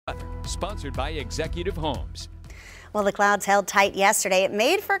sponsored by Executive Homes. Well, the clouds held tight yesterday. It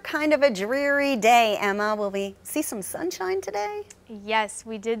made for kind of a dreary day. Emma, will we see some sunshine today? Yes,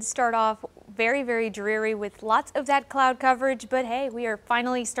 we did start off very, very dreary with lots of that cloud coverage, but hey, we are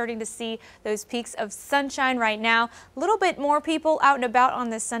finally starting to see those peaks of sunshine right now. A little bit more people out and about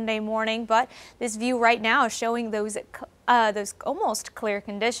on this Sunday morning, but this view right now is showing those almost clear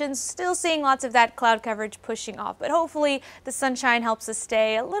conditions. Still seeing lots of that cloud coverage pushing off, but hopefully the sunshine helps us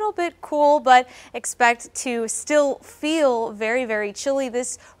stay a little bit cool, but expect to still feel very, very chilly.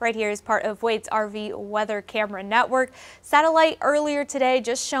 This right here is part of Wade's RV weather camera network. Satellite earlier today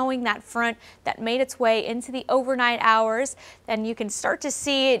just showing that front that made its way into the overnight hours. And you can start to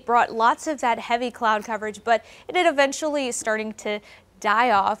see it brought lots of that heavy cloud coverage, but it is eventually starting to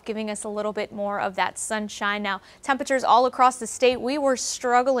die off, giving us a little bit more of that sunshine. Now, temperatures all across the state, we were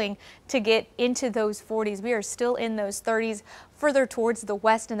struggling to get into those 40s. We are still in those 30s. Further towards the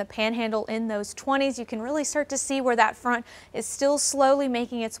west and the panhandle in those 20s, you can really start to see where that front is still slowly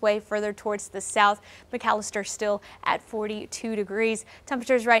making its way further towards the south. McAllister still at 42 degrees.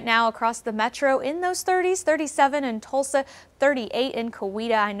 Temperatures right now across the metro in those 30s, 37 in Tulsa, 38 in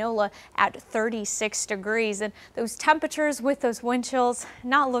Coweta, Inola at 36 degrees. And those temperatures with those wind chills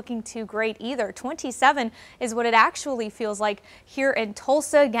not looking too great either. 27 is what it actually feels like here in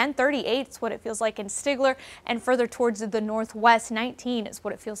Tulsa. Again, 38 is what it feels like in Stigler, and further towards the northwest, 19 is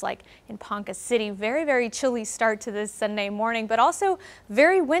what it feels like in Ponca City. Very, very chilly start to this Sunday morning, but also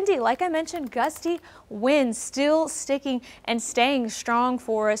very windy. Like I mentioned, gusty winds still sticking and staying strong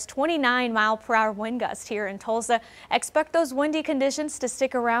for us. 29-mile-per-hour wind gust here in Tulsa. Expect those windy conditions to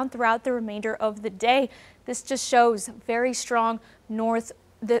stick around throughout the remainder of the day. This just shows very strong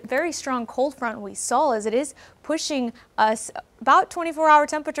the very strong cold front we saw as it is pushing us about 24-hour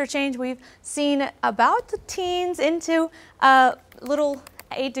temperature change. We've seen about the teens into a little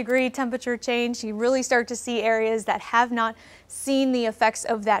 8-degree temperature change. You really start to see areas that have not seen the effects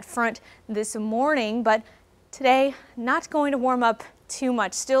of that front this morning, but today not going to warm up too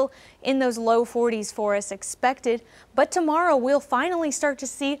much. Still in those low 40s for us expected, but tomorrow we'll finally start to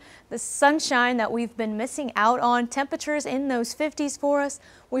see the sunshine that we've been missing out on. Temperatures in those 50s for us.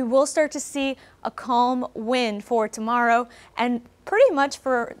 We will start to see a calm wind for tomorrow and pretty much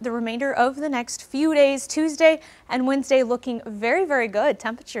for the remainder of the next few days. Tuesday and Wednesday looking very, very good.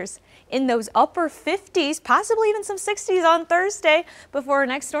 Temperatures in those upper 50s, possibly even some 60s on Thursday before our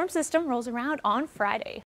next storm system rolls around on Friday.